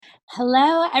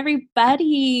Hello,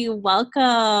 everybody.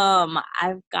 Welcome.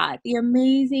 I've got the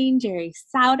amazing Jerry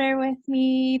Souter with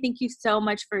me. Thank you so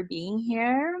much for being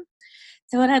here.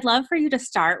 So, what I'd love for you to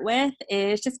start with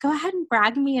is just go ahead and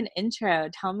brag me an intro.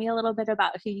 Tell me a little bit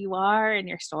about who you are and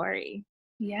your story.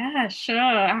 Yeah, sure.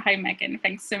 Hi, Megan.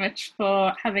 Thanks so much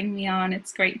for having me on.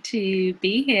 It's great to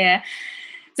be here.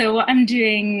 So, what I'm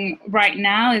doing right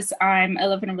now is I'm a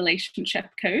love and relationship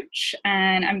coach,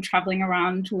 and I'm traveling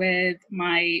around with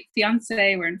my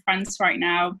fiance. We're in France right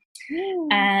now.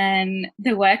 Mm. And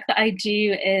the work that I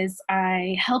do is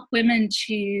I help women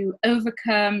to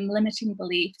overcome limiting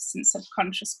beliefs and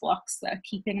subconscious blocks that are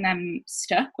keeping them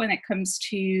stuck when it comes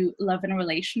to love and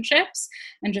relationships,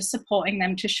 and just supporting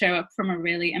them to show up from a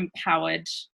really empowered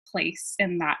place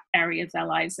in that area of their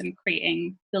lives and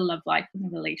creating the love life and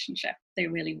the relationship they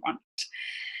really want.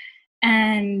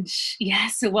 And yeah,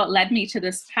 so what led me to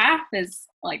this path is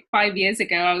like 5 years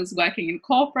ago, I was working in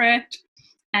corporate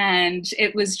and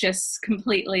it was just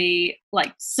completely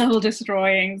like soul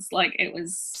destroying. Like it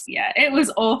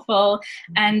was awful.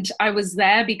 And I was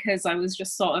there because I was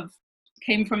just sort of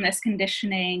came from this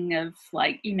conditioning of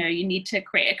like, you need to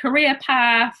create a career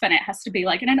path and it has to be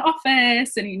like in an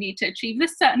office and you need to achieve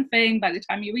this certain thing by the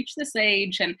time you reach this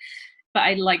age. But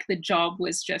I like the job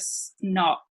was just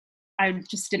not, I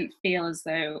just didn't feel as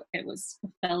though it was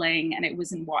fulfilling and it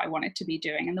wasn't what I wanted to be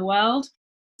doing in the world.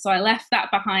 So I left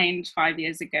that behind 5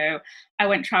 years ago. I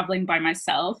went traveling by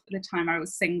myself. At the time I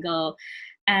was single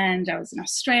and I was in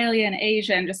Australia and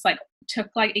Asia, and just like took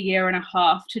like a year and a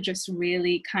half to just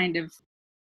really kind of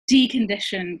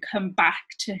decondition, come back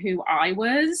to who I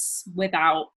was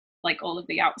without like all of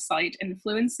the outside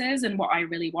influences and what I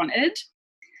really wanted.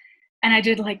 And I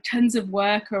did like tons of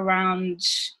work around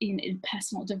in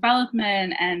personal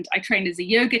development, and I trained as a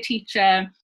yoga teacher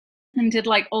and did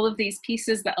like all of these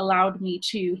pieces that allowed me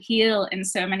to heal in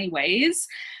so many ways.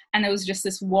 And there was just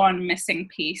this one missing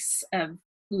piece of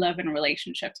love and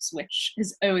relationships, which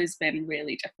has always been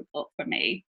really difficult for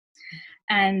me.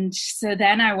 And so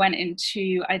then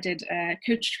I did a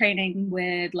coach training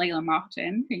with Layla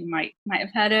Martin, who you might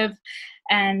have heard of.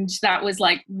 And that was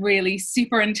like really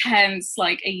super intense,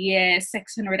 like a year,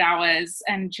 600 hours,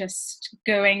 and just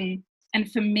going.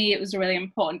 And for me, it was really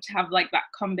important to have like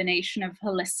that combination of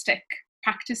holistic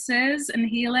practices and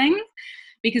healing,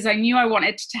 because I knew I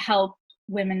wanted to help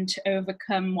women to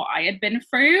overcome what I had been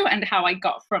through and how I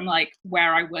got from like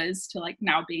where I was to like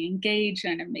now being engaged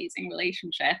in an amazing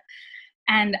relationship.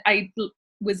 And I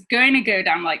was going to go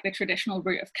down like the traditional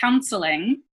route of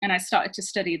counseling, and I started to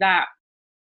study that,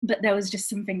 but there was just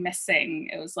something missing.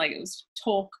 It was like it was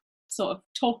talk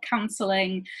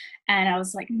counseling, and I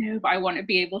was like, no, but I want to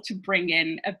be able to bring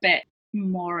in a bit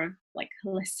more of like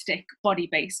holistic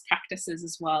body-based practices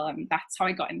as well. And that's how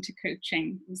I got into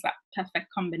coaching, was that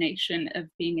perfect combination of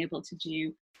being able to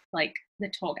do like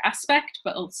the talk aspect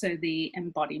but also the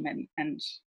embodiment and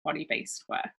body-based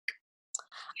work.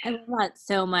 I love that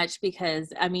so much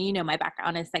because my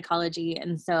background is psychology.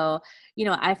 And so,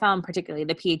 I found particularly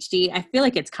the PhD, I feel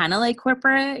like it's kind of like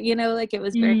corporate, like it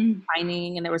was very Mm,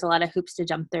 defining and there was a lot of hoops to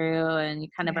jump through and you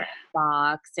kind of yeah. are in a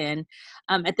box. And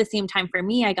at the same time, for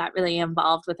me, I got really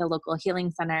involved with a local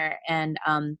healing center and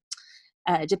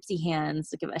Gypsy Hands,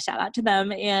 to give a shout out to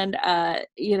them. And,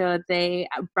 they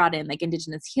brought in like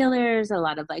indigenous healers, a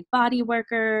lot of like body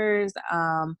workers,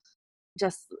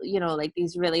 just like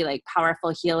these really like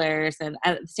powerful healers, and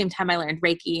at the same time I learned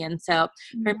Reiki. And so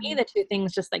for me Mm, the two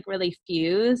things just like really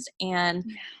fused. And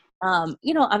yeah.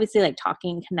 obviously like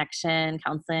talking, connection,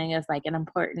 counseling is like an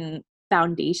important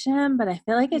foundation, but I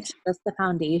feel like Yeah. it's just the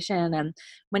foundation. And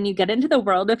when you get into the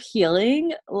world of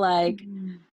healing, like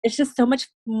Mm, it's just so much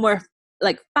more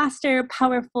like faster,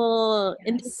 powerful,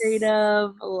 yes.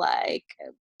 integrative, like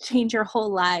change your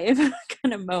whole life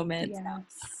kind of moment.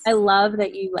 I Yes. love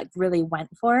that you like really went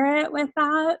for it with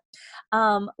that.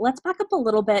 Let's back up a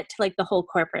little bit to like the whole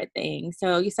corporate thing.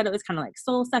 So you said it was kind of like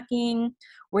soul sucking.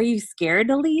 Were you scared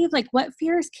to leave? Like what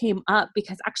fears came up?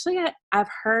 Because actually I've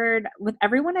heard with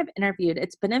everyone I've interviewed,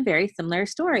 it's been a very similar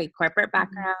story. Corporate Mm,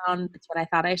 background, that's what I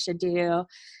thought I should do.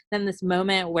 Then this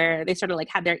moment where they sort of like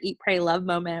had their eat, pray, love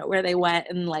moment where they went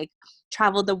and like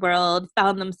traveled the world,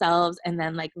 found themselves, and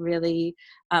then like really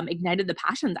ignited the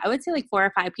passions. I would say like 4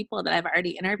 or 5 people that I've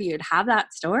already interviewed have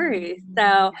that story. So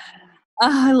yeah.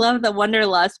 I love the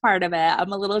wanderlust part of it.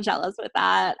 I'm a little jealous with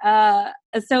that.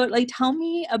 So like tell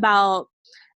me about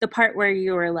the part where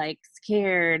you were like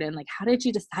scared and like how did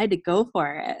you decide to go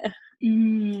for it?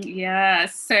 Yeah.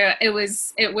 So it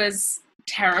was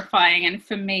terrifying. And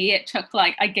for me, it took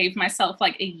like, I gave myself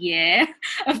like a year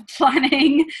of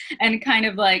planning and kind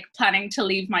of like planning to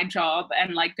leave my job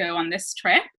and like go on this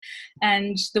trip.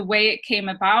 And the way it came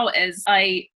about is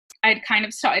I'd kind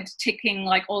of started ticking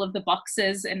like all of the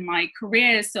boxes in my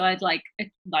career. So I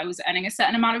was earning a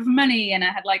certain amount of money, and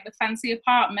I had like the fancy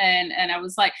apartment, and I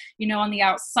was like, you know, on the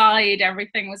outside,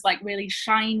 everything was like really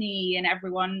shiny, and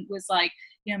everyone was like,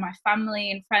 you know, my family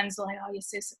and friends were like, oh, you're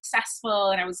so successful.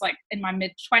 And I was like in my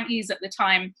mid-20s at the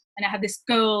time, and I had this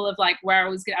goal of like where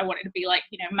I wanted to be like,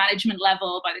 you know, management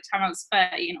level by the time I was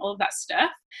 30 and all of that stuff.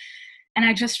 And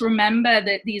I just remember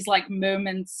that these like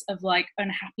moments of like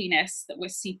unhappiness that were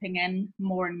seeping in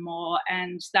more and more,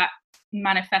 and that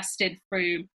manifested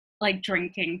through like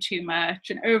drinking too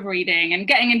much and overeating and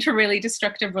getting into really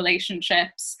destructive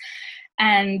relationships.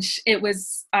 And it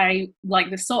was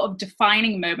the sort of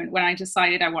defining moment when I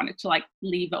decided I wanted to like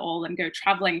leave it all and go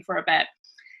traveling for a bit,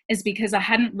 is because I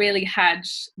hadn't really had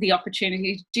the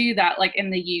opportunity to do that. Like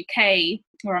in the UK,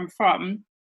 where I'm from,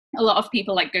 a lot of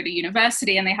people like go to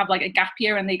university and they have like a gap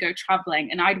year and they go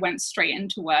traveling, and I'd went straight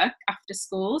into work after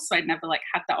school, so I'd never like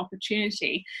had that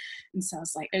opportunity. And so I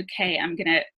was like, okay, I'm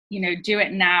gonna, you know, do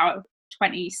it now.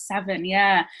 27,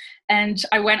 yeah. And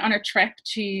I went on a trip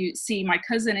to see my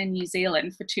cousin in New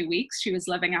Zealand for 2 weeks. She was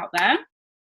living out there,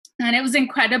 and it was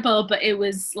incredible, but it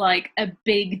was like a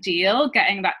big deal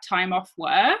getting that time off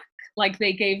work. Like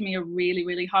they gave me a really,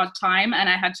 really hard time, and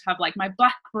I had to have like my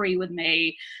BlackBerry with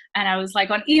me, and I was like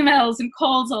on emails and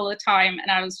calls all the time. And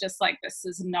I was just like, this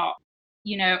is not,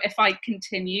 you know, if I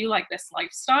continue like this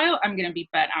lifestyle, I'm going to be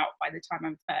burnt out by the time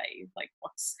I'm 30. Like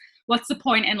what's the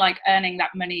point in like earning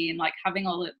that money and like having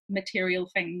all the material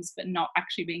things, but not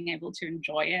actually being able to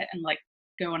enjoy it and like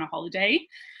go on a holiday.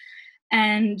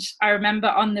 And I remember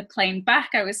on the plane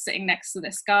back, I was sitting next to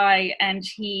this guy, and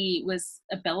he was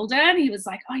a builder, and he was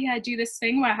like, oh yeah, I do this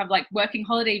thing where I have like working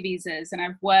holiday visas, and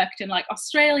I've worked in like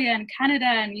Australia and Canada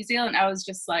and New Zealand. I was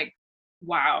just like,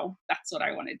 wow, that's what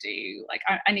I want to do. Like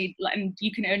I need, and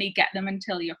you can only get them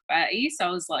until you're 30. So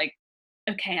I was like,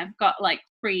 okay, I've got like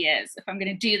 3 years. If I'm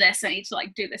going to do this, I need to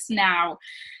like do this now.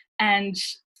 And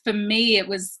for me, it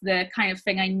was the kind of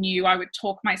thing I knew I would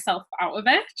talk myself out of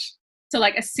it. So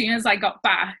like as soon as I got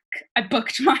back, I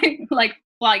booked my like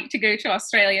flight to go to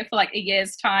Australia for like a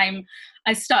year's time.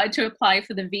 I started to apply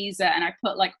for the visa, and I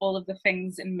put like all of the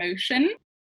things in motion.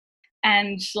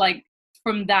 And like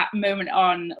from that moment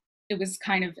on, it was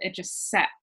kind of, it just set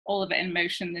all of it in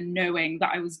motion, the knowing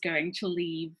that I was going to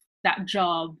leave that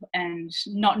job and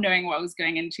not knowing what I was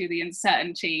going into, the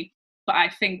uncertainty. But I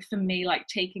think for me, like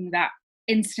taking that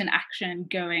instant action,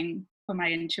 going for my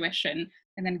intuition,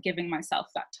 and then giving myself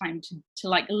that time to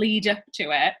like lead up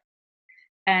to it.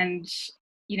 And,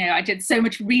 you know, I did so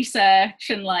much research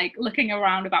and like looking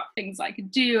around about things I could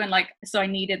do. And like, so I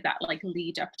needed that like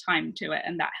lead up time to it.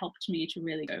 And that helped me to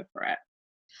really go for it.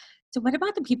 So what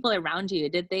about the people around you?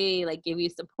 Did they like give you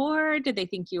support? Did they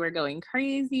think you were going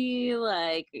crazy?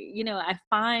 Like, you know, I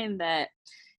find that,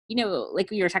 you know,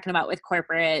 like you were talking about with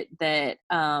corporate, that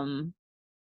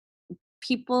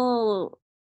people,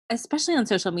 especially on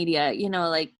social media, you know,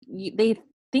 like they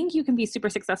think you can be super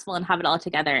successful and have it all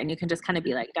together, and you can just kind of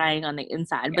be like dying on the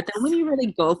inside. Yes. But then when you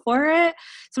really go for it,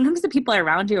 sometimes the people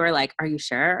around you are like, are you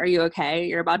sure? Are you okay?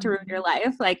 You're about to ruin your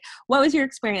life. Like, what was your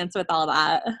experience with all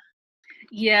that?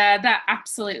 Yeah, that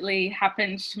absolutely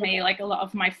happened to me. Like a lot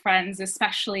of my friends,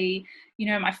 especially, you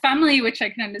know, my family, which I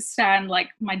can understand, like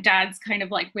my dad's kind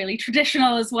of like really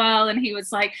traditional as well. And he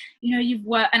was like, you know, you've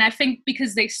worked. And I think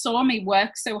because they saw me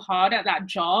work so hard at that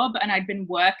job, and I'd been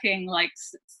working like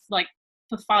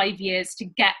for 5 years to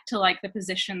get to like the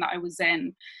position that I was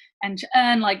in and to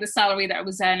earn like the salary that I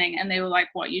was earning. And they were like,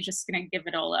 what, you're just going to give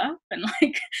it all up and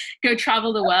like go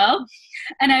travel the world?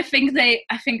 And I think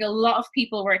a lot of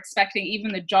people were expecting,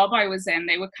 even the job I was in,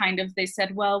 they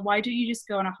said, well, why don't you just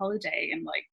go on a holiday and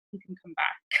like, you can come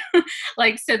back.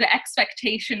 Like, so the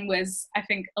expectation was, I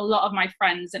think a lot of my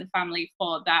friends and family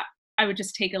thought that I would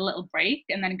just take a little break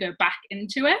and then go back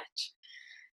into it.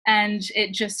 And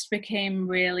it just became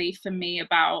really, for me,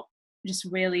 about just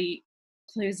really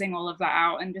closing all of that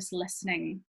out and just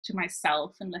listening to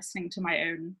myself and listening to my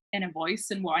own inner voice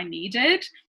and what I needed,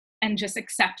 and just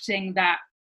accepting that,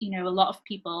 you know, a lot of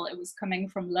people, it was coming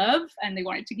from love and they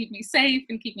wanted to keep me safe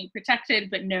and keep me protected,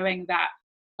 but knowing that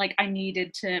like I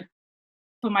needed to,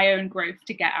 for my own growth,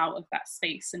 to get out of that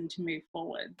space and to move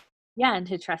forward. Yeah, and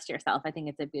to trust yourself. I think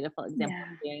it's a beautiful example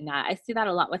of doing that. I see that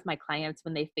a lot with my clients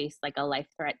when they face like a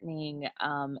life-threatening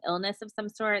illness of some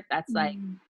sort. That's like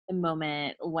the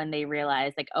moment when they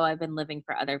realize like, oh, I've been living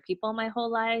for other people my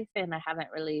whole life, and I haven't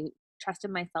really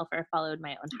trusted myself or followed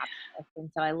my own happiness. And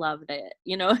so I loved it.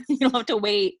 You know, you don't have to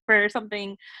wait for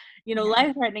something, you know, Yeah.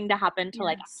 life threatening to happen to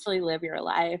like Yes. actually live your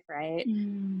life, right?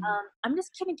 Mm. I'm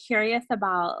just kind of curious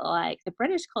about like the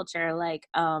British culture. Like,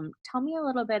 tell me a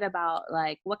little bit about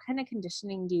like what kind of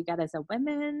conditioning do you get as a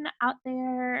woman out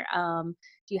there?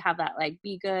 Do you have that like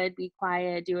be good, be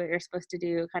quiet, do what you're supposed to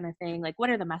do kind of thing? Like, what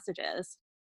are the messages?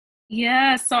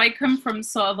 Yeah, so I come from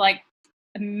sort of like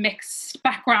a mixed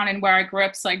background in where I grew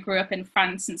up. So I grew up in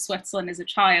France and Switzerland as a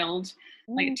child,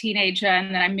 like a Mm, teenager,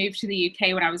 and then I moved to the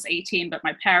UK when I was 18, but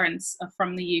my parents are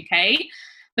from the UK.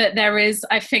 But there is,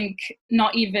 I think,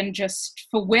 not even just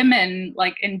for women,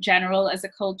 like in general as a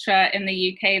culture in the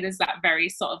UK, there's that very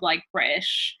sort of like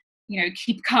British, you know,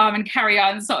 keep calm and carry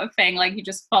on sort of thing. Like you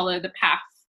just follow the path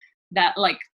that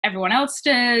like everyone else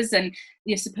does, and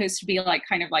you're supposed to be like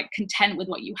kind of like content with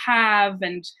what you have,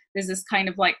 and there's this kind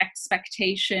of like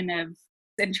expectation of,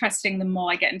 interesting, the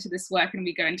more I get into this work and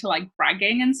we go into like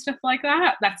bragging and stuff like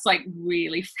that, that's like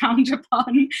really frowned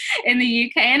upon in the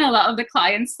UK. And a lot of the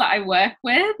clients that I work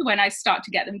with, when I start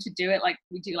to get them to do it, like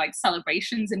we do like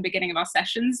celebrations in the beginning of our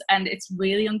sessions, and it's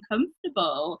really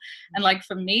uncomfortable. And like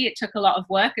for me it took a lot of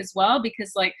work as well,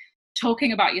 because like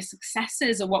talking about your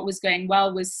successes or what was going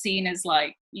well was seen as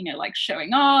like, you know, like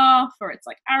showing off, or it's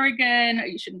like arrogant, or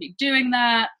you shouldn't be doing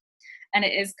that. And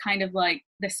it is kind of like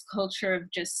this culture of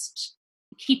just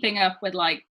keeping up with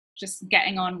like just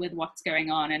getting on with what's going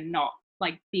on and not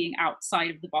like being outside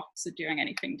of the box or doing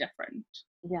anything different.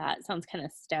 yeah, it sounds kind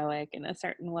of stoic in a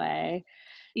certain way.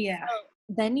 Yeah. So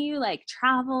then you like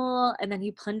travel and then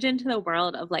you plunge into the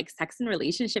world of like sex and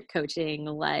relationship coaching.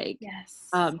 Like, Yes.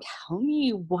 tell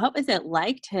me, what was it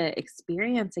like to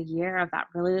experience a year of that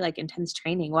really like intense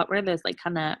training? What were those like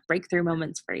kind of breakthrough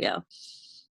moments for you?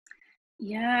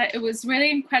 Yeah, it was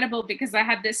really incredible because I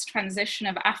had this transition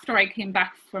of, after I came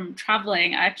back from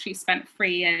traveling, I actually spent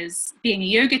 3 years being a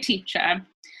yoga teacher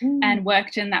Mm, and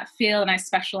worked in that field, and I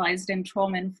specialized in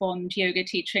trauma informed yoga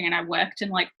teaching, and I worked in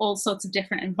like all sorts of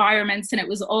different environments, and it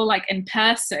was all like in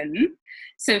person.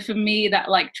 So for me that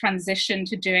like transition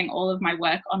to doing all of my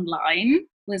work online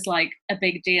was like a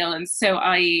big deal. And so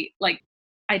I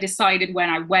decided when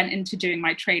I went into doing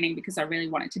my training, because I really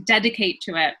wanted to dedicate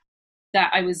to it,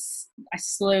 that I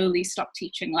slowly stopped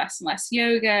teaching less and less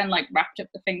yoga and like wrapped up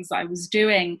the things that I was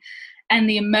doing. And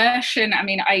the immersion, I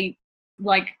mean, I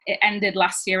like, it ended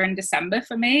last year in December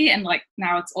for me, and like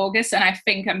now it's August, and I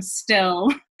think I'm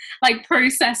still like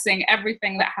processing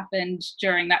everything that happened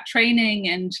during that training.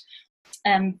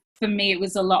 And for me it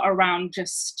was a lot around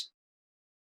just,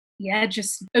 yeah,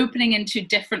 just opening into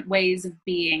different ways of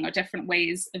being or different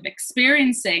ways of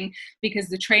experiencing, because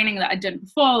the training that I'd done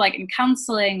before, like in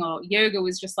counseling or yoga,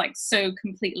 was just like so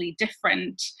completely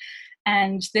different.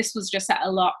 And this was just at a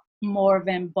lot more of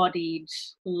an embodied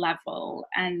level.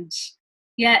 And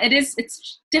yeah,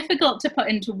 it's difficult to put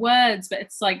into words, but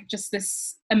it's like just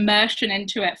this immersion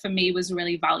into it for me was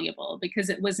really valuable, because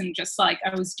it wasn't just like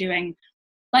I was doing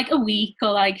like a week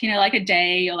or like, you know, like a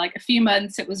day or like a few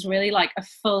months. It was really like a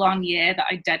full on year that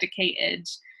I dedicated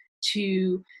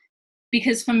to,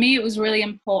 because for me it was really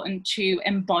important to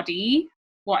embody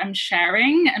what I'm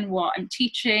sharing and what I'm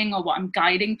teaching or what I'm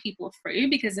guiding people through,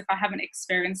 because if I haven't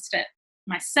experienced it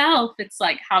myself, it's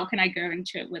like, how can I go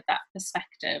into it with that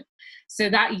perspective? So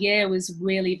that year was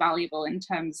really valuable in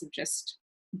terms of just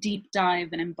deep dive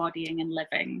and embodying and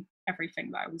living everything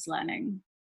that I was learning.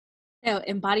 so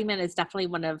embodiment is definitely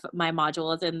one of my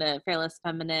modules in the Fearless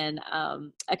Feminine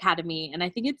Academy. And I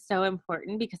think it's so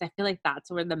important because I feel like that's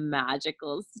where the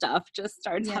magical stuff just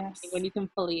starts happening, when Yes. you can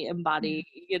fully embody,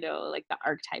 you know, like the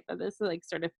archetype of this, like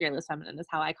sort of Fearless Feminine is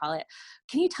how I call it.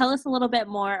 Can you tell us a little bit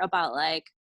more about like,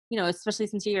 you know, especially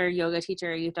since you're a yoga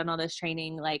teacher, you've done all this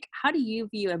training, like how do you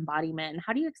view embodiment and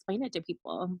how do you explain it to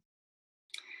people?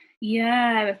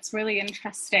 Yeah, that's really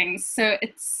interesting. So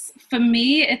it's, for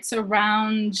me, it's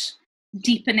around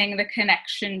deepening the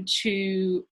connection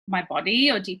to my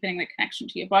body, or deepening the connection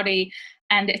to your body.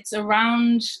 And it's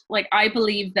around, like, I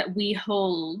believe that we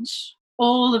hold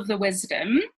all of the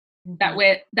wisdom Hmm. that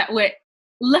we're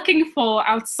looking for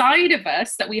outside of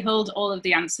us, that we hold all of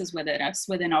the answers within us,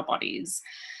 within our bodies.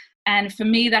 And for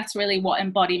me, that's really what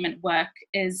embodiment work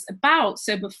is about.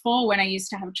 So before, when I used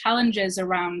to have challenges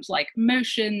around like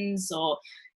emotions, or,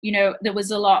 you know, there was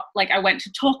a lot, like I went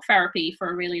to talk therapy for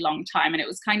a really long time, and it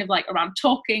was kind of like around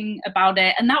talking about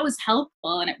it. And that was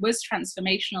helpful and it was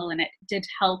transformational and it did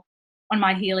help on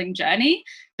my healing journey.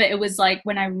 But it was like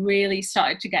when I really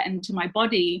started to get into my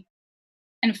body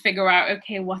and figure out,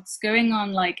 okay, what's going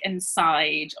on like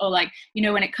inside, or like, you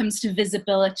know, when it comes to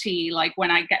visibility, like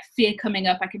when I get fear coming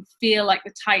up, I can feel like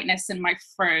the tightness in my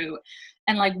throat.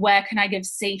 and like where can I give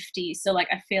safety, so like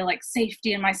I feel like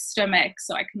safety in my stomach,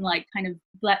 so I can like kind of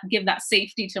give that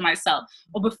safety to myself.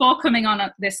 Or before coming on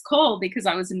this call, because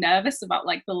I was nervous about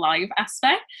like the live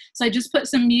aspect, so I just put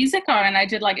some music on and I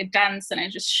did like a dance and I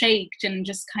just shaked and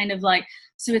just kind of like,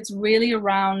 so it's really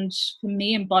around, for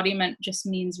me, embodiment just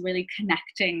means really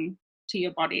connecting to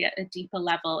your body at a deeper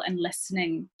level and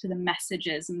listening to the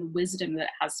messages and the wisdom that it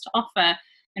has to offer,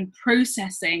 and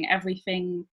processing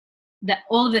everything, that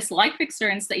all of this life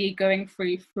experience that you're going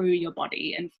through your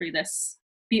body and through this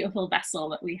beautiful vessel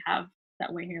that we have,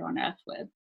 that we're here on earth with.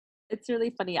 It's really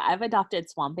funny. I've adopted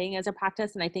swamping as a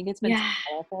practice, and I think it's been so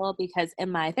powerful because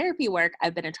in my therapy work,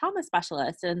 I've been a trauma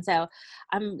specialist. And so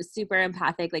I'm super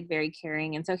empathic, like very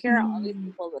caring. And so here are all these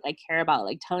people that I care about,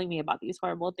 like telling me about these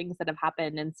horrible things that have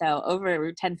happened. And so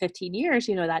over 10, 15 years,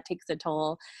 you know, that takes a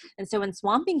toll. And so when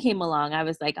swamping came along, I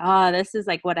was like, oh, this is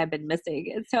like what I've been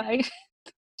missing. And so I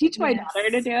teach my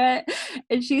daughter to do it.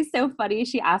 And she's so funny.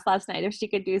 She asked last night if she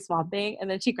could do swamping, and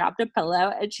then she grabbed a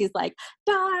pillow and she's like,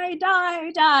 die, die,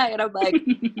 die. And I'm like,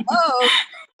 oh,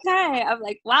 okay. I'm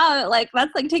like, wow, like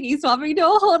that's like taking swamping to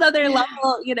a whole other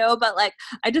level, you know, but like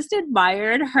I just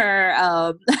admired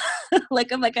her.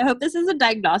 Like, I'm like, I hope this isn't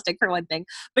diagnostic for one thing,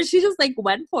 but she just like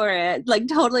went for it, like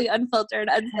totally unfiltered,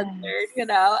 uncensored, you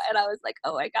know? And I was like,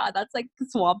 oh my God, that's like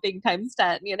swamping times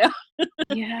 10, you know?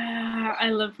 Yeah, I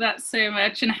love that so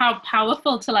much, and how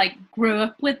powerful to like grow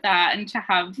up with that and to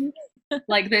have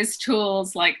like those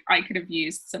tools. Like I could have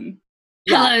used some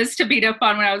pillows to beat up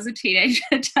on when I was a teenager,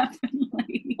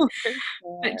 definitely.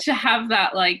 But to have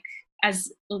that like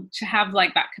to have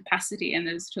like that capacity and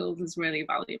those tools is really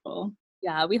valuable.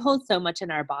 Yeah, we hold so much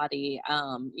in our body.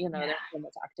 You know, there's so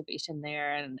much activation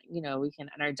there, and you know, we can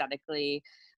energetically.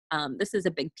 This is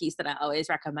a big piece that I always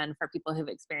recommend for people who've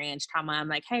experienced trauma. I'm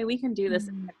like, hey, we can do this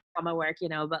trauma work, you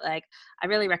know, but like, I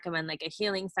really recommend like a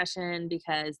healing session,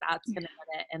 because that's going to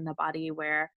put it in the body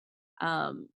where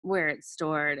it's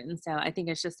stored. And so I think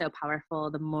it's just so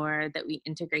powerful the more that we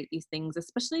integrate these things,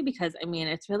 especially because I mean,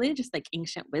 it's really just like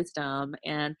ancient wisdom,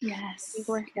 and I think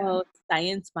we're so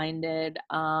science minded.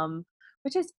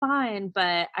 Which is fine,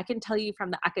 but I can tell you from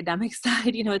the academic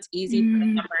side, you know, it's easy for the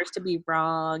numbers to be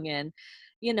wrong. And,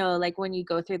 you know, like when you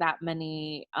go through that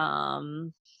many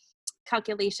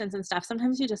calculations and stuff,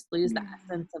 sometimes you just lose the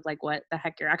essence of like what the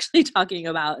heck you're actually talking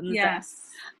about. And so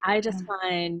I just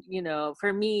find, you know,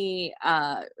 for me,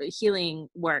 healing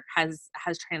work has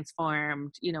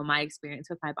transformed, you know, my experience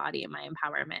with my body and my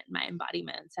empowerment, my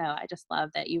embodiment. So I just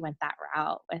love that you went that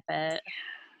route with it.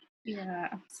 Yeah,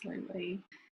 absolutely.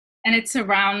 And it's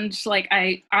around like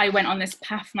I went on this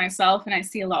path myself, and I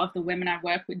see a lot of the women I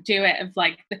work with do it, of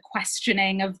like the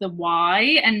questioning of the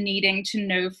why and needing to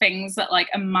know things at like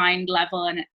a mind level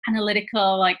and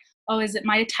analytical, like, oh, is it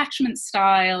my attachment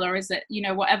style, or is it, you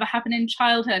know, whatever happened in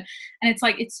childhood? And it's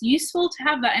like, it's useful to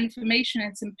have that information,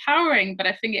 it's empowering, but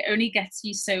I think it only gets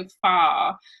you so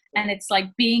far. And it's like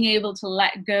being able to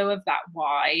let go of that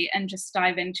why and just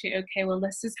dive into, okay, well,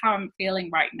 this is how I'm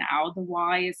feeling right now. The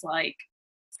why is like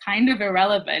kind of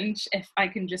irrelevant if I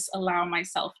can just allow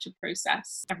myself to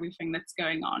process everything that's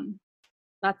going on.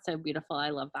 That's so beautiful.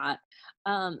 I love that.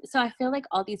 So I feel like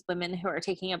all these women who are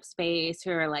taking up space,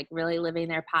 who are like really living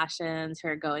their passions, who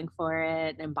are going for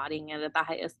it and embodying it at the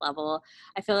highest level,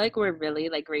 I feel like we're really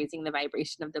like raising the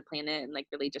vibration of the planet and like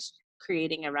really just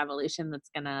creating a revolution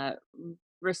that's gonna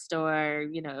restore,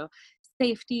 you know,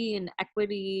 safety and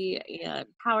equity and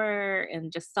power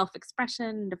and just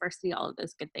self-expression, diversity, all of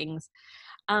those good things.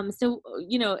 So,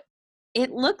 you know, it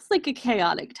looks like a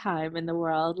chaotic time in the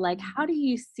world. Like, how do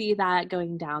you see that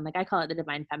going down? Like, I call it the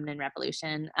divine feminine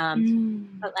revolution.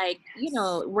 But like, you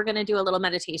know, we're going to do a little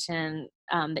meditation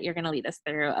that you're going to lead us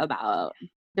through about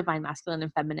divine masculine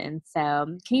and feminine. So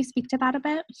can you speak to that a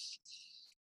bit?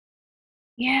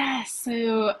 Yeah,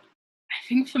 so I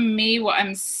think for me, what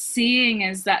I'm seeing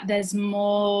is that there's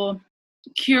more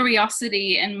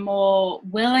curiosity and more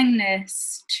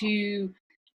willingness to,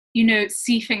 you know,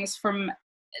 see things from,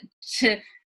 to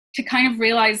kind of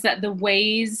realize that the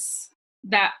ways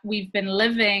that we've been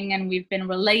living and we've been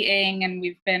relating and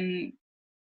we've been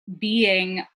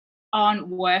being aren't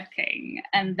working,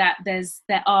 and that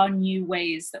there are new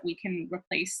ways that we can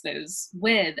replace those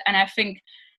with. And I think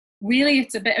really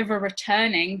it's a bit of a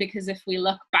returning, because if we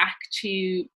look back to,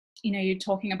 you know, you're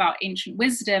talking about ancient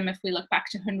wisdom, if we look back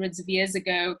to hundreds of years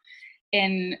ago,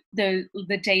 in the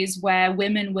days where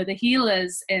women were the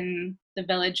healers in the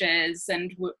villages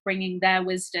and were bringing their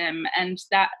wisdom, and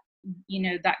that, you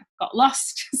know, that got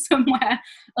lost somewhere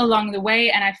along the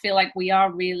way. And I feel like we are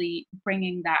really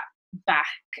bringing that back,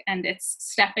 and it's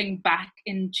stepping back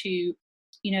into,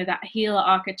 you know, that healer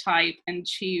archetype, and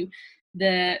to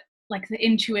the like the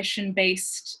intuition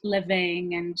based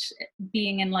living and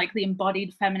being in like the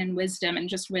embodied feminine wisdom and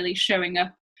just really showing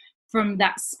up from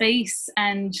that space.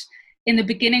 And in the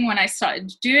beginning, when I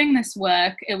started doing this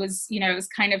work, it was, you know, it was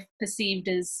kind of perceived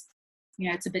as, you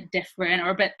know, it's a bit different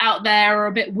or a bit out there or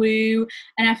a bit woo.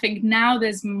 And I think now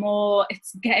there's more,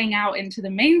 it's getting out into the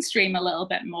mainstream a little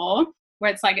bit more,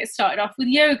 where it's like, it started off with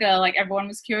yoga, like everyone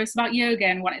was curious about yoga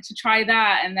and wanted to try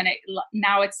that. And then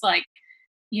now it's like,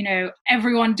 you know,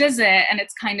 everyone does it, and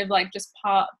it's kind of like just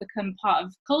become part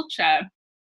of culture.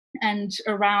 And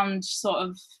around sort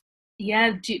of,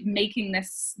 yeah, making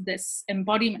this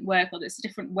embodiment work or this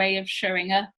different way of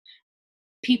showing up,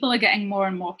 people are getting more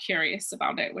and more curious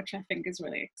about it, which I think is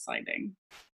really exciting.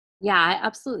 Yeah, I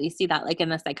absolutely see that, like, in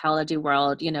the psychology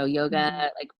world, you know, yoga, Mm-hmm.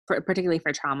 like, particularly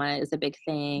for trauma is a big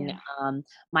thing. Yeah.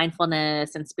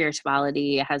 Mindfulness and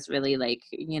spirituality has really, like,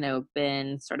 you know,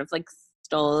 been sort of, like,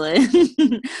 stolen,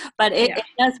 but it Yeah.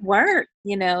 does work,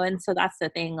 you know, and so that's the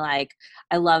thing, like,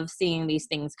 I love seeing these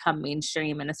things come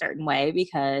mainstream in a certain way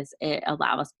because it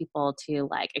allows people to,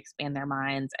 like, expand their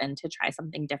minds and to try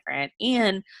something different,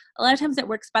 and a lot of times it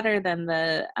works better than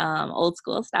the, old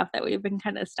school stuff that we've been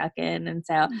kinda stuck in, and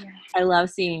so Yeah. I love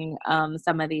seeing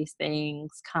some of these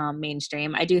things come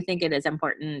mainstream. I do think it is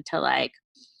important to, like,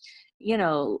 you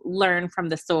know, learn from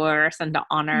the source and to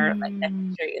honor like the Mm,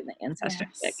 history and the ancestry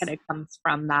that yes. kind of comes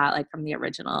from that, like from the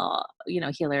original, you know,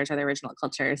 healers or the original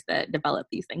cultures that develop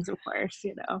these things, of course,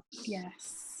 you know.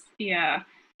 Yes. Yeah.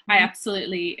 I Mhm.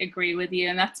 absolutely agree with you.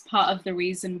 And that's part of the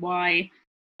reason why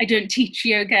I don't teach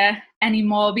yoga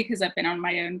anymore, because I've been on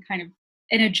my own kind of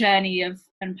in a journey of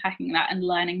unpacking that and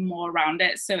learning more around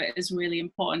it. So it is really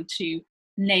important to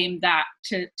name that,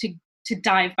 to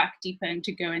dive back deeper and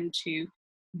to go into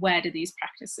where do these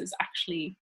practices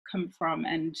actually come from,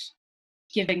 and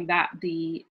giving that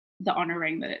the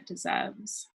honoring that it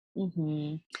deserves.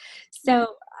 Mhm. Yeah.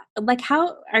 So, like,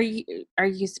 how are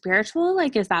you spiritual?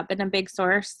 Like, has that been a big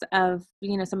source of,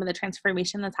 you know, some of the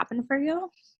transformation that's happened for you?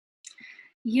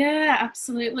 Yeah,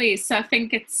 absolutely. So I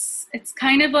think it's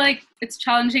kind of like, it's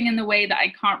challenging in the way that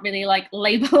I can't really like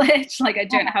label it. Like I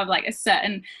don't have like a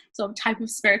certain sort of type of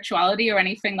spirituality or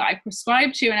anything that I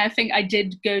prescribe to. And I think I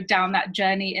did go down that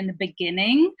journey in the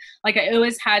beginning. Like I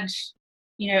always had,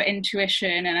 you know,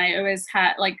 intuition, and I always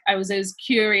had like, I was always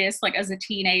curious, like as a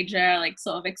teenager, like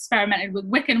sort of experimented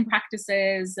with Wiccan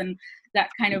practices, and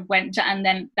that kind of went to, and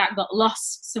then that got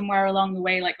lost somewhere along the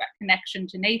way, like that connection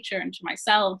to nature and to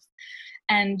myself.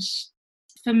 And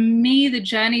for me, the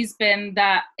journey's been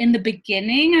that in the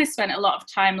beginning, I spent a lot of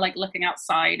time like looking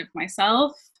outside of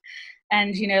myself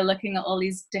and, you know, looking at all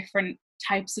these different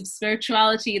types of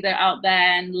spirituality that are out there,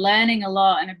 and learning a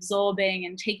lot and absorbing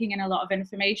and taking in a lot of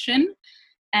information.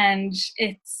 And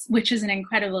it's, which is an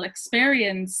incredible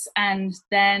experience. And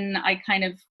then I kind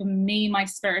of, for me, my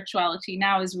spirituality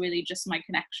now is really just my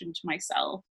connection to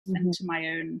myself and Mhm. to my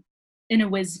own inner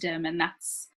wisdom. And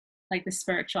that's like the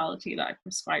spirituality that I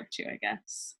prescribe to, I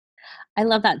guess. I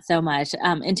love that so much.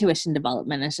 Intuition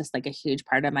development is just like a huge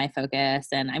part of my focus.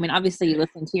 And I mean, obviously, you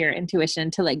listen to your intuition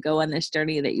to like go on this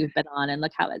journey that you've been on and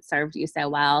look how it served you so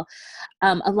well.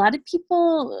 A lot of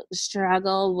people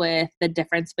struggle with the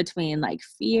difference between like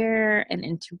fear and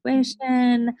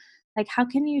intuition. Like, how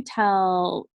can you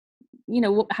tell, you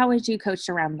know, how would you coach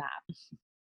around that?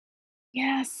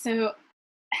 Yeah, so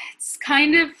it's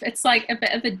kind of, it's like a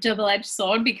bit of a double-edged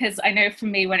sword, because I know for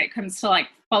me, when it comes to like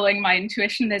following my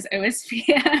intuition, there's always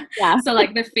fear. Yeah. So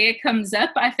like the fear comes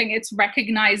up, I think it's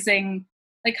recognizing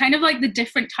like kind of like the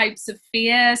different types of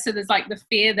fear. So there's like the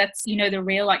fear that's, you know, the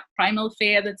real like primal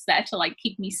fear that's there to like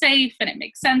keep me safe, and it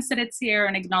makes sense that it's here,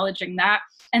 and acknowledging that.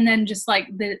 And then just like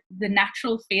the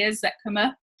natural fears that come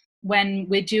up when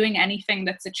we're doing anything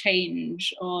that's a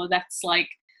change, or that's like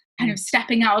kind Mm. of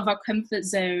stepping out of our comfort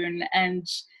zone. And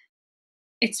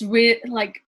it's real,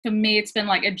 like for me, it's been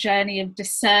like a journey of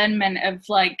discernment, of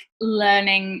like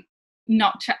learning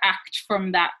not to act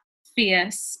from that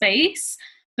fear space,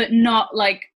 but not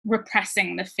like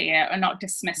repressing the fear or not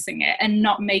dismissing it and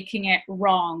not making it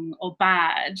wrong or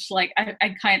bad. Like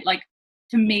I kind of like,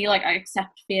 for me, like I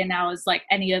accept fear now as like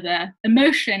any other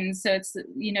emotion. So it's,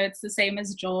 you know, it's the same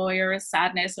as joy or as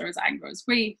sadness or as anger or as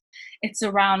grief. It's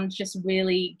around just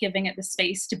really giving it the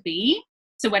space to be.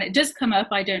 So when it does come up,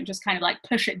 I don't just kind of like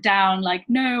push it down, like,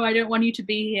 no, I don't want you to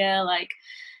be here. Like,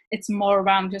 it's more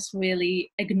around just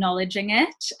really acknowledging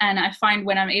it. And I find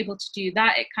when I'm able to do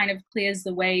that, it kind of clears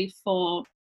the way for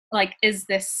like, is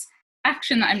this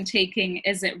action that I'm taking,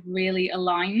 is it really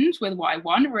aligned with what I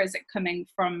want? Or is it coming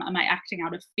from, am I acting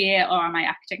out of fear, or am I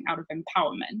acting out of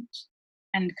empowerment?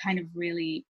 And kind of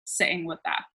really sitting with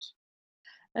that.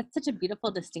 That's such a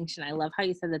beautiful distinction. I love how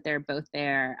you said that they're both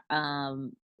there,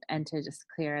 and to just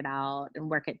clear it out and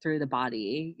work it through the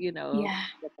body, Yeah,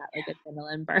 get that like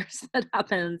adrenaline burst that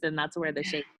happens, and that's where the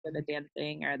shake or the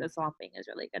dancing or the swamping is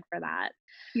really good for that.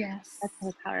 That's yes,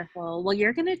 so powerful. Well,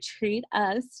 you're gonna treat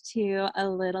us to a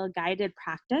little guided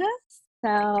practice.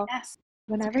 So yes.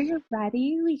 whenever you're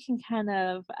ready, we can kind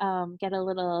of get a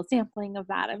little sampling of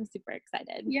that. I'm super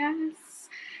excited. Yes.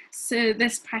 So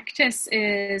this practice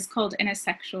is called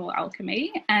intersexual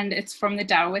alchemy, and it's from the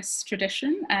Taoist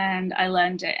tradition. And I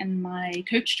learned it in my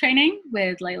coach training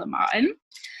with Layla Martin.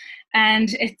 And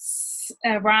it's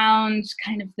around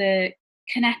kind of the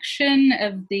connection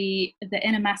of the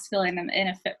inner masculine and the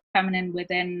inner feminine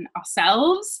within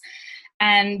ourselves.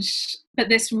 And but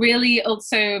this really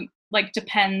also like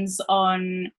depends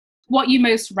on what you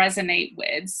most resonate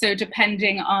with. So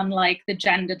depending on like the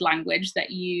gendered language that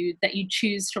you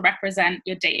choose to represent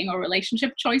your dating or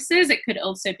relationship choices, it could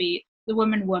also be the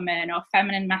woman or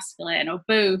feminine masculine or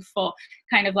both, or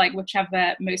kind of like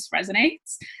whichever most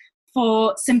resonates.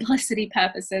 For simplicity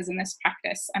purposes in this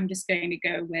practice, I'm just going to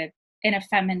go with inner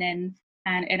feminine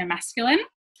and inner masculine,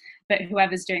 but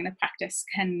whoever's doing the practice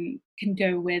can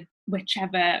go with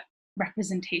whichever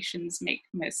representations make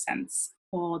most sense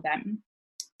for them.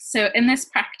 So in this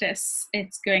practice,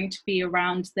 it's going to be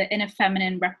around the inner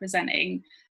feminine representing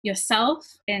yourself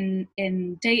in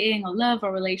dating or love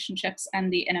or relationships,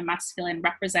 and the inner masculine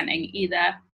representing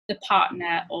either the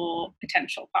partner or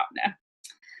potential partner.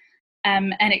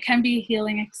 And it can be a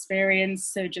healing experience.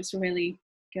 So just really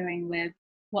going with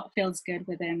what feels good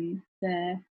within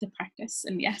the practice.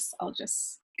 And yes, I'll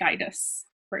just guide us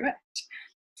through it.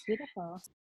 Beautiful.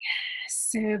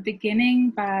 So beginning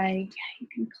by, you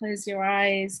can close your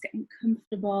eyes, getting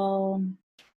comfortable,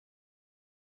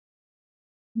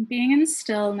 being in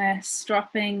stillness,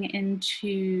 dropping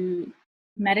into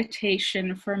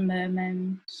meditation for a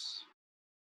moment,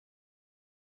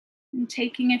 and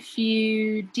taking a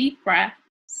few deep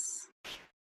breaths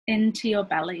into your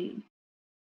belly.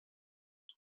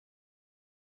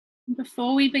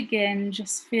 Before we begin,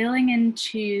 just feeling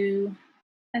into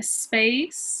a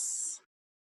space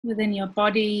within your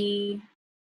body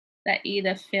that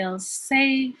either feels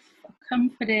safe or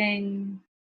comforting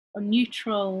or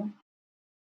neutral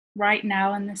right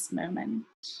now in this moment.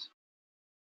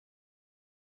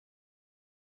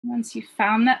 Once you've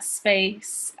found that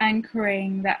space,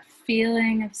 anchoring that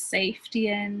feeling of safety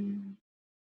in,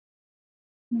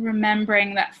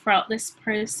 remembering that throughout this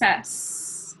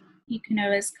process, you can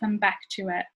always come back to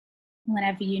it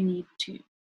whenever you need to.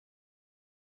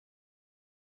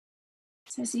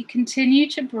 So as you continue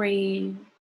to breathe,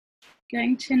 I'm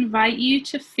going to invite you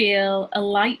to feel a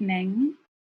lightening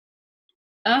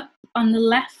up on the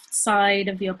left side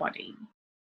of your body.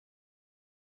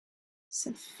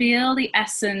 So feel the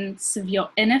essence of your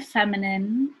inner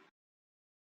feminine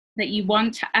that you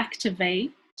want to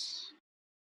activate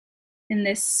in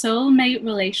this soulmate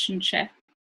relationship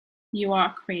you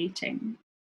are creating.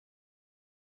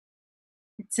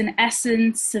 It's an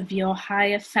essence of your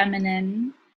higher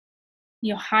feminine,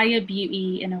 your higher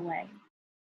beauty in a way.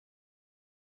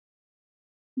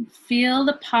 Feel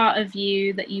the part of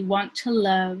you that you want to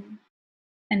love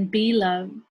and be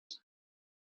loved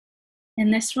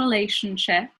in this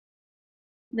relationship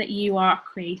that you are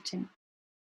creating.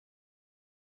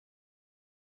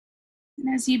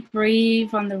 And as you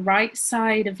breathe on the right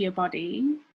side of your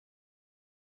body,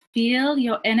 feel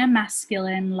your inner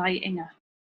masculine lighting up.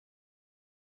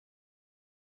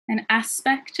 An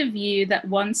aspect of you that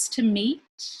wants to meet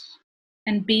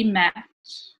and be met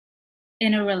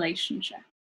in a relationship.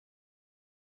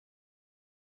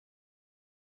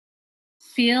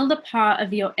 Feel the part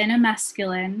of your inner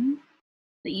masculine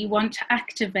that you want to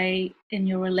activate in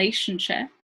your relationship,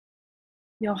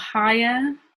 your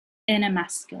higher inner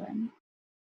masculine.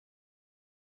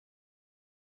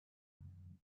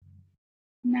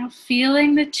 Now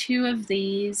feeling the two of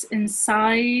these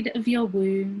inside of your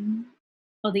womb,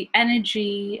 or the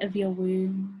energy of your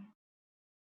womb.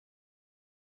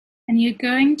 And you're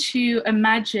going to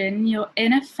imagine your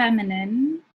inner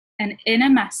feminine and inner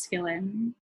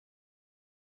masculine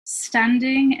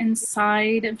standing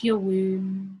inside of your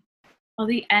womb, or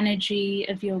the energy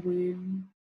of your womb.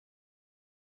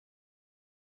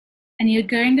 And you're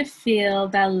going to feel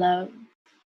their love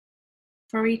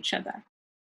for each other.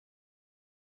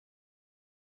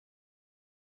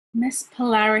 And this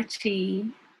polarity,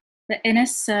 the inner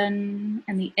sun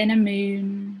and the inner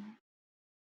moon,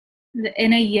 the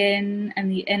inner yin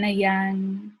and the inner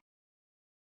yang,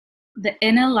 the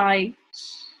inner light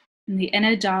and the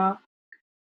inner dark,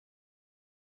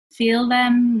 feel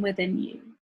them within you.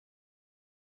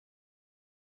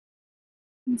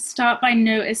 And start by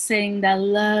noticing their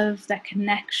love, their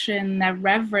connection, their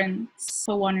reverence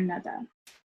for one another.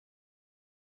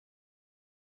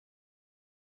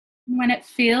 When it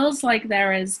feels like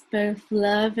there is both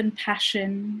love and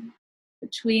passion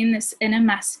between this inner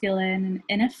masculine and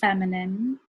inner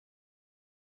feminine,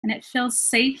 and it feels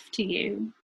safe to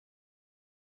you,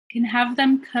 you can have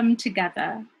them come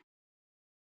together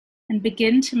and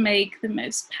begin to make the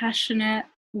most passionate,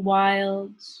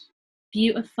 wild,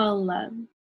 beautiful love.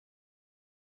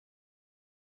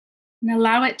 And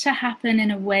allow it to happen in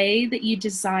a way that you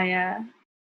desire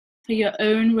for your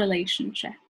own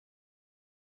relationship.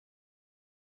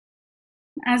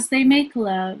 As they make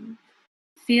love,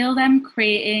 feel them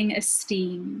creating a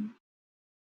steam,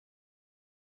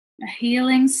 a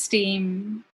healing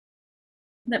steam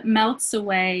that melts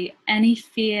away any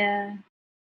fear,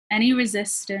 any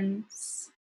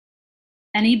resistance,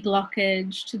 any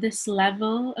blockage to this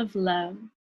level of love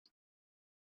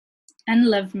and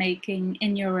lovemaking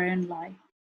in your own life.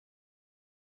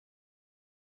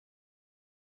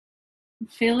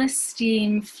 Feel the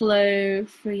steam flow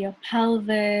through your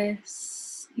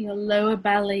pelvis, your lower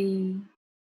belly,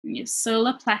 and your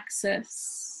solar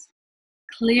plexus,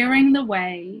 clearing the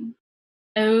way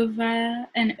over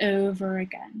and over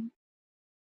again.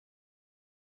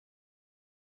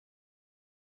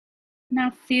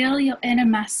 Now feel your inner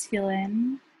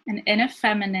masculine and inner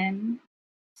feminine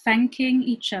thanking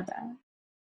each other.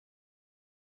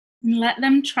 And let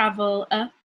them travel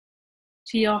up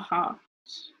to your heart.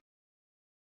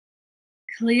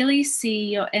 Clearly see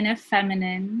your inner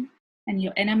feminine and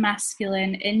your inner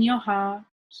masculine in your heart,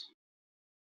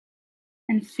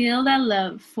 and feel their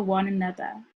love for one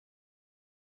another,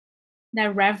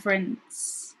 their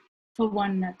reverence for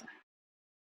one another.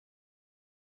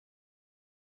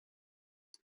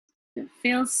 It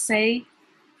feels safe,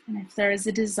 and if there is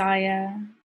a desire,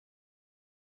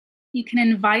 you can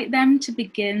invite them to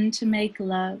begin to make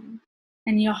love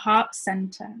in your heart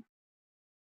center.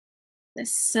 The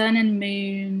sun and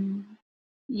moon,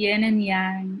 yin and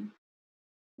yang,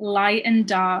 light and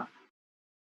dark,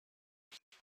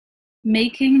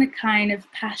 making the kind of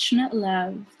passionate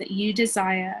love that you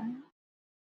desire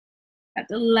at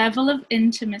the level of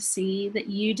intimacy that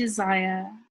you desire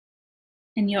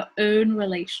in your own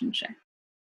relationship.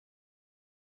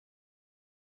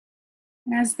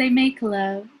 And as they make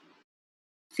love,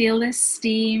 feel this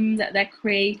steam that they're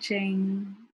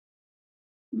creating,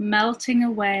 melting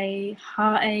away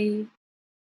heartache,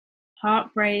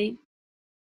 heartbreak,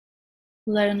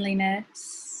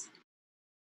 loneliness,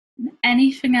 and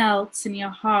anything else in your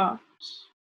heart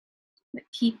that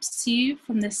keeps you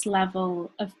from this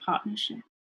level of partnership.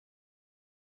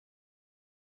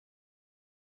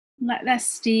 Let that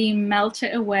steam melt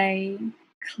it away,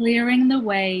 clearing the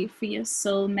way for your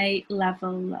soulmate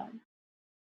level love.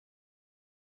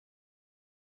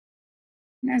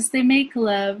 And as they make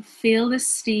love, feel the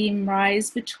steam rise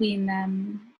between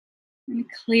them and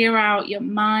clear out your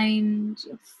mind,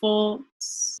 your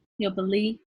thoughts, your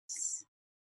beliefs.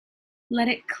 Let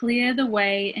it clear the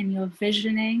way in your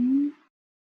visioning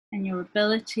and your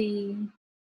ability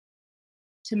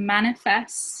to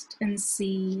manifest and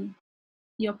see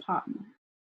your partner.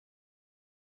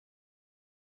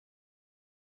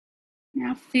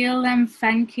 Now feel them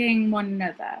thanking one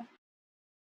another,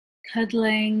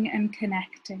 cuddling and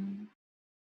connecting.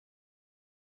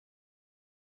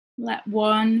 Let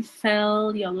one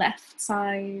fill your left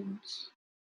side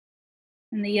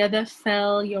and the other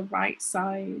fill your right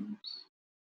side.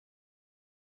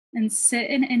 And sit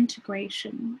in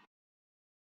integration,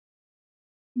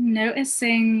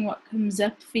 noticing what comes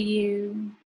up for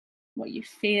you, what you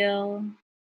feel.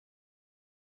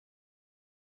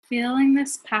 Feeling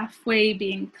this pathway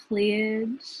being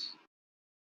cleared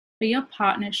for your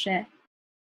partnership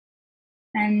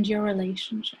and your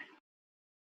relationship.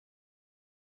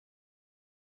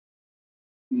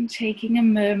 And taking a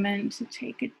moment to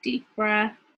take a deep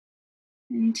breath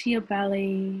into your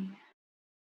belly,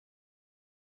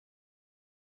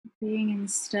 being in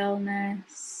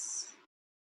stillness.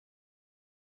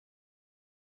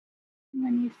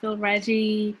 When you feel ready,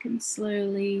 you can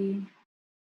slowly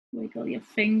wiggle your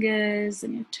fingers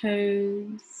and your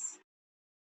toes.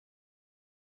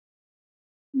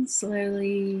 And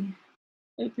slowly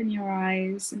open your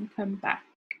eyes and come back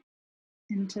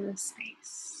into the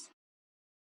space.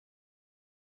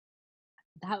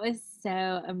 That was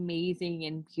so amazing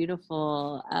and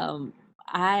beautiful.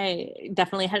 I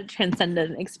definitely had a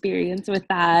transcendent experience with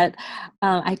that.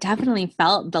 I definitely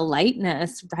felt the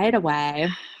lightness right away.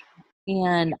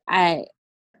 And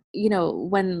you know,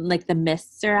 when like the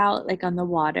mists are out, like on the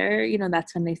water, you know,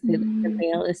 that's when they say that the Mm,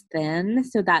 veil is thin.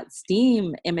 So that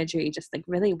steam imagery just like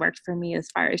really worked for me as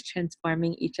far as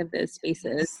transforming each of those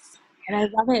spaces. yes. And I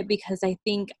love it because I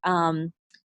think,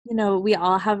 you know, we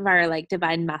all have our like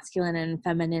divine masculine and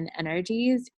feminine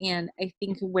energies. And I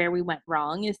think where we went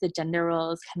wrong is the gender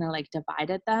roles kind of like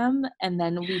divided them. And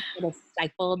then we sort of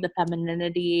stifled the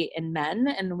femininity in men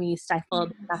and we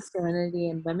stifled Yes. masculinity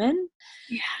in women.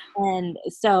 Yeah. And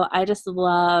so I just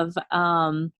love,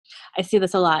 I see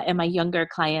this a lot in my younger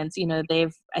clients, you know,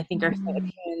 I think are so Mm,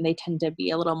 attuned, they tend to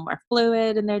be a little more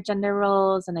fluid in their gender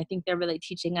roles. And I think they're really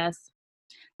teaching us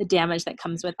the damage that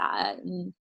comes with that.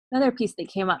 And another piece that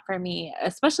came up for me,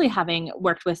 especially having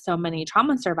worked with so many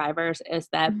trauma survivors, is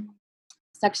that mm,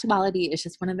 sexuality is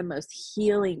just one of the most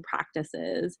healing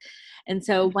practices. And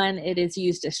so when it is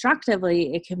used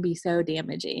destructively, it can be so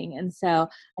damaging. And so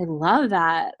I love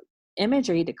that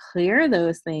imagery to clear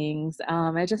those things.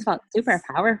 I just felt super yes.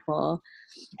 powerful.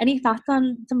 Any thoughts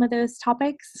on some of those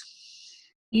topics?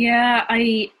 Yeah,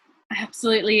 I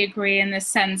absolutely agree in the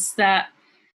sense that,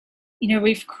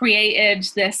 we've created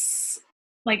this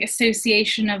like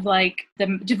association of like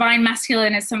the divine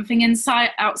masculine as something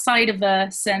inside outside of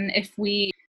us, and if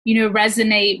we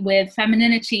resonate with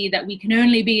femininity, that we can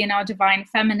only be in our divine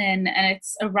feminine, and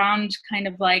it's around kind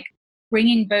of like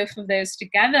bringing both of those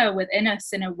together within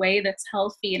us in a way that's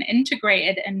healthy and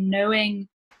integrated, and knowing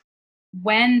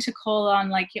when to call on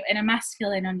like your inner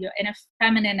masculine and your inner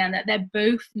feminine, and that they're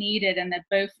both needed and they're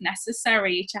both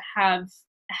necessary to have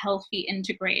a healthy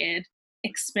integrated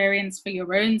experience for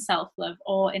your own self-love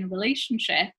or in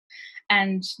relationship,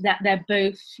 and that they're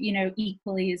both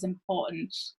equally as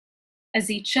important as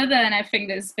each other. And I think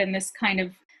there's been this kind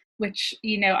of, which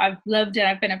I've loved, and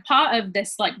I've been a part of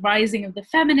this like rising of the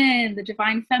feminine, the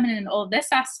divine feminine, and all this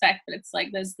aspect. But it's like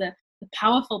there's the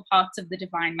powerful parts of the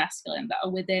divine masculine that are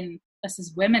within us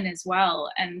as women as well,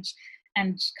 and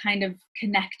kind of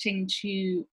connecting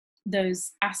to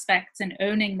those aspects and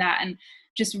owning that, and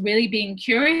just really being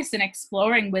curious and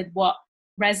exploring with what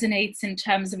resonates in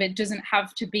terms of, it doesn't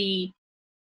have to be,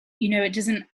 it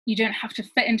doesn't, you don't have to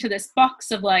fit into this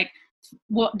box of like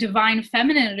what divine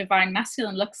feminine or divine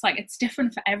masculine looks like. It's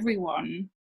different for everyone.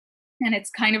 And it's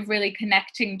kind of really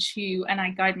connecting to, and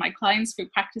I guide my clients through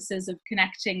practices of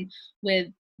connecting with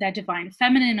their divine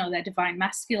feminine or their divine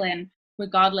masculine,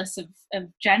 regardless of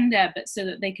gender, but so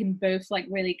that they can both like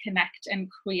really connect and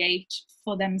create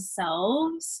for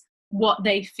themselves what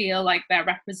they feel like their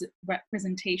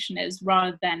representation is,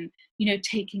 rather than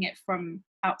taking it from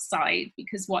outside,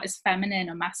 because what is feminine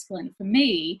or masculine for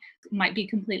me might be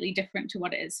completely different to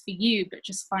what it is for you, but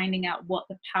just finding out what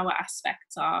the power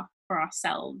aspects are for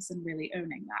ourselves and really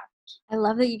owning that. I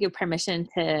love that you give permission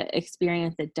to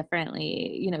experience it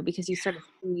differently, you know, because you sort of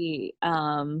see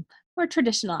more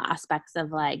traditional aspects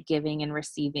of like giving and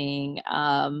receiving,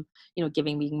 you know,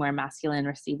 giving being more masculine,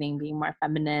 receiving being more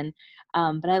feminine.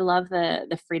 But I love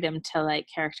the freedom to like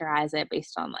characterize it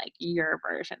based on like your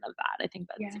version of that. I think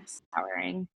that's super Yes.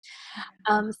 empowering.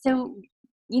 So,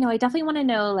 you know, I definitely want to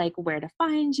know like where to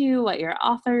find you, what your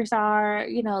offers are,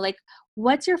 you know, like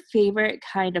what's your favorite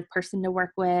kind of person to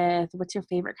work with? What's your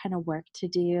favorite kind of work to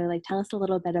do? Like tell us a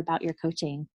little bit about your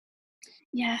coaching.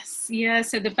 Yes, yeah.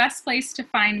 So the best place to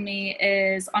find me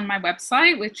is on my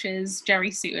website, which is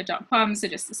jerrysuter.com. So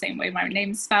just the same way my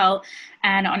name's spelled.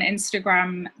 And on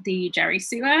Instagram, the Jerry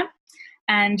Suter.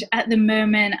 And at the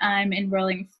moment, I'm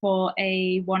enrolling for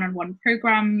a one-on-one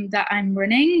program that I'm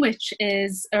running, which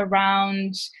is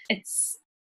around, it's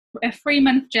a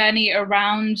 3-month journey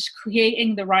around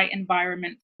creating the right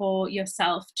environment for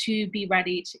yourself to be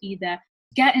ready to either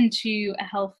get into a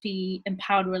healthy,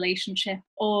 empowered relationship,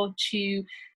 or to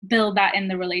build that in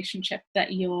the relationship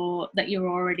that you're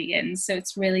already in. So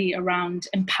it's really around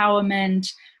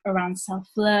empowerment, around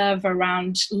self-love,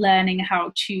 around learning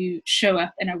how to show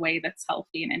up in a way that's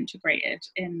healthy and integrated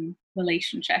in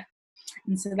relationship.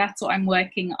 And so that's what I'm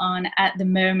working on at the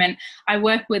moment. I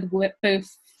work with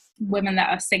both women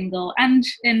that are single and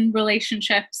in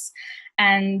relationships.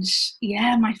 And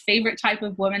yeah, my favorite type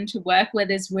of woman to work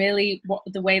with is really, what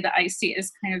the way that I see it,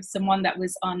 is kind of someone that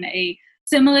was on a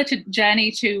similar journey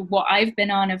to what I've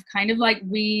been on, of kind of like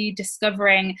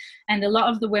rediscovering. And a lot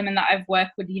of the women that I've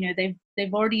worked with,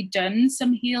 they've already done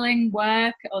some healing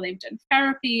work, or they've done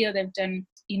therapy, or they've done,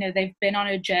 they've been on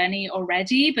a journey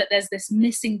already, but there's this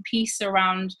missing piece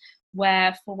around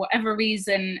where, for whatever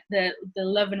reason, the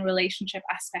love and relationship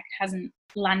aspect hasn't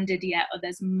landed yet, or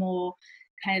there's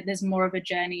more of a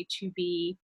journey to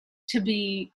be to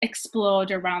be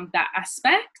explored around that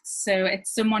aspect. So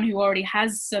it's someone who already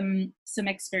has some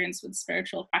experience with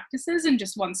spiritual practices and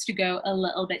just wants to go a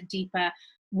little bit deeper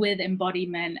with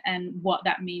embodiment and what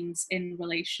that means in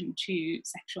relation to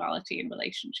sexuality and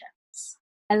relationships.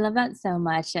 I love that so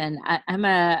much. And I'm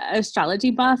a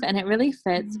astrology buff, and it really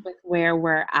fits with where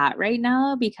we're at right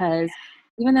now, because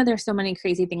even though there's so many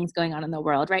crazy things going on in the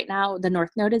world right now, the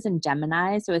North Node is in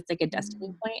Gemini. So it's like a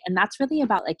destiny point, and that's really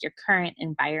about like your current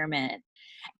environment.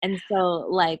 And so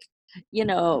like, you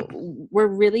know, we're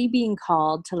really being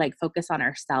called to like focus on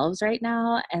ourselves right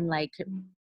now, and like,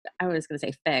 I was going to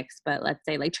say fix, but let's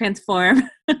say like transform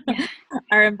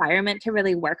our environment to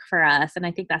really work for us. And I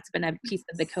think that's been a piece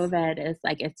of the COVID, is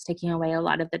like it's taking away a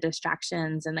lot of the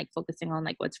distractions and like focusing on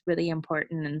like what's really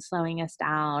important and slowing us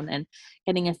down and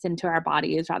getting us into our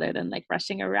bodies rather than like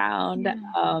rushing around.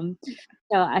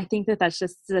 So I think that that's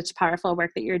just such powerful work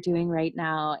that you're doing right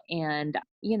now. And,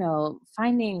 you know,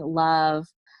 finding love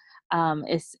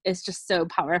is just so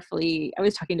powerfully. I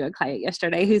was talking to a client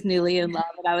yesterday who's newly in love,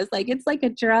 and I was like, it's like a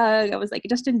drug. I was like,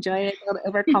 just enjoy it, don't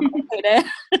overcomplicate it.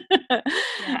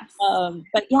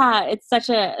 But yeah, it's such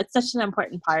an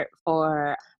important part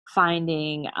for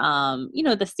finding you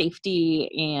know, the safety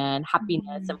and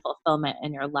happiness and fulfillment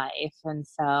in your life. And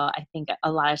so I think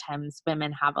a lot of times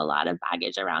women have a lot of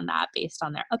baggage around that based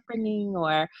on their upbringing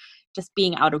or just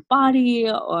being out of body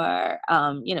or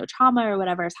you know, trauma or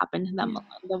whatever has happened to them along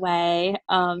the way.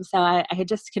 So I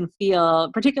just can feel,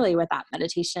 particularly with that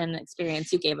meditation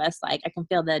experience you gave us, like I can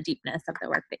feel the deepness of the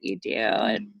work that you do.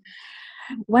 And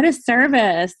what a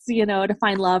service, you know, to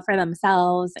find love for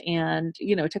themselves and,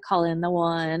 you know, to call in the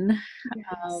one.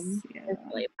 It's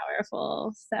really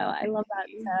powerful. So I love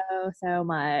that so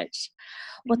much.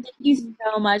 Well, thank you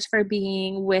so much for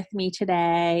being with me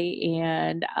today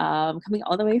and coming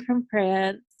all the way from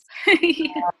France.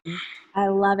 I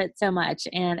love it so much.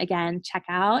 And again, check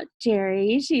out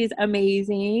Jerry. She's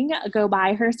amazing. Go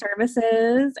buy her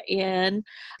services. And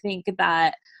I think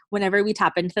that whenever we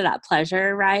tap into that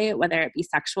pleasure, right, whether it be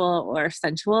sexual or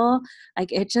sensual, like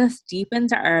it just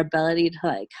deepens our ability to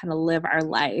like kind of live our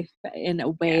life in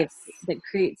a way that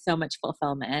creates so much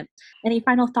fulfillment. Any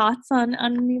final thoughts on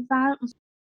any of that?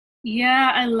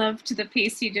 Yeah, I loved the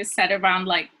piece you just said around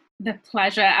like the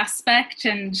pleasure aspect,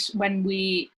 and when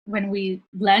we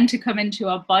learn to come into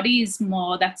our bodies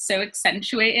more, that's so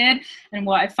accentuated. And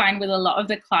what I find with a lot of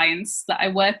the clients that I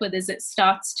work with is it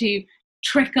starts to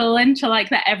trickle into like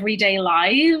their everyday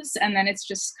lives, and then it's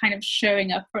just kind of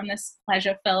showing up from this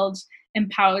pleasure filled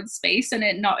empowered space, and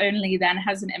it not only then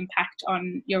has an impact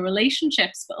on your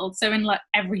relationships but also in like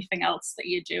everything else that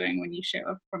you're doing when you show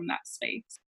up from that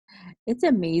space. It's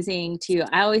amazing too.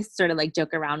 I always sort of like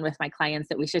joke around with my clients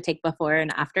that we should take before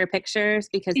and after pictures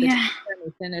because the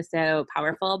transformation is so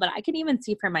powerful. But I can even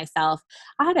see for myself,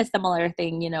 I had a similar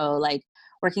thing, you know, like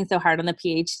working so hard on the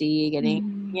PhD,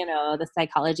 getting, you know, the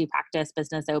psychology practice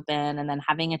business open, and then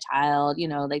having a child, you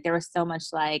know, like there was so much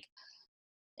like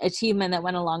achievement that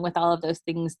went along with all of those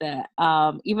things that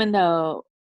even though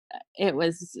it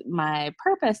was my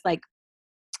purpose, like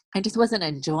I just wasn't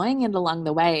enjoying it along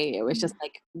the way. It was just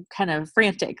like kind of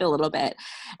frantic a little bit.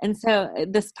 And so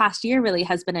this past year really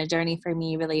has been a journey for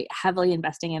me, really heavily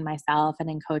investing in myself and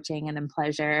in coaching and in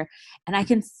pleasure. And I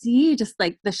can see just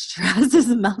like the stress is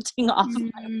melting off of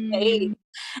my face.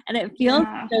 And it feels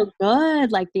so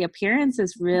good. Like the appearance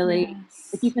is really,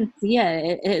 if you can see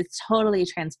it, it's totally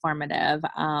transformative.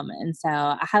 And so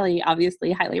I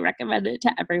obviously highly recommend it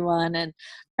to everyone, and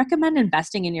recommend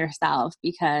investing in yourself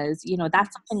because, you know,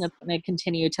 that's something that's going to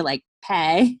continue to like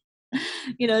pay.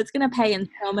 You know, it's going to pay in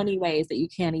so many ways that you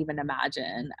can't even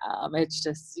imagine. It's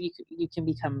just, you can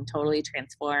become totally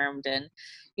transformed. And,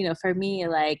 you know, for me,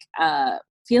 like,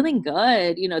 feeling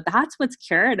good, you know, that's what's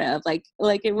curative. Like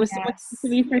it was supposed to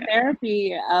be for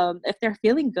therapy. If they're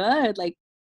feeling good, like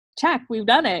check, we've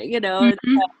done it, you know. And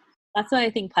so that's why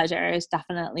I think pleasure is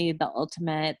definitely the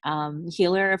ultimate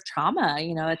healer of trauma.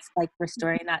 You know, it's like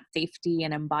restoring that safety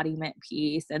and embodiment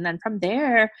piece. And then from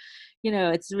there, you know,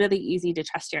 it's really easy to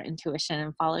trust your intuition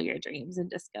and follow your dreams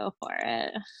and just go for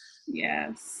it.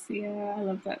 Yes. Yeah. I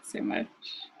love that so much.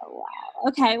 Oh, wow.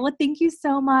 Okay. Well, thank you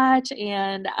so much.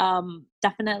 And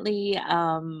definitely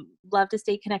love to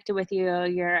stay connected with you.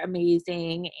 You're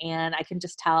amazing. And I can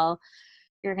just tell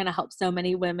you're going to help so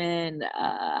many women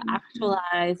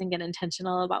actualize and get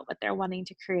intentional about what they're wanting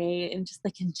to create and just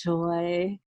like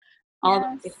enjoy all the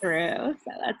way through.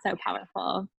 So that's so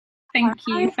powerful. Thank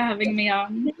you for having me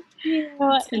on. Thank you.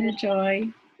 It's been a joy.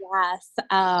 Yes.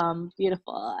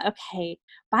 Beautiful. Okay.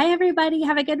 Bye, everybody.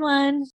 Have a good one.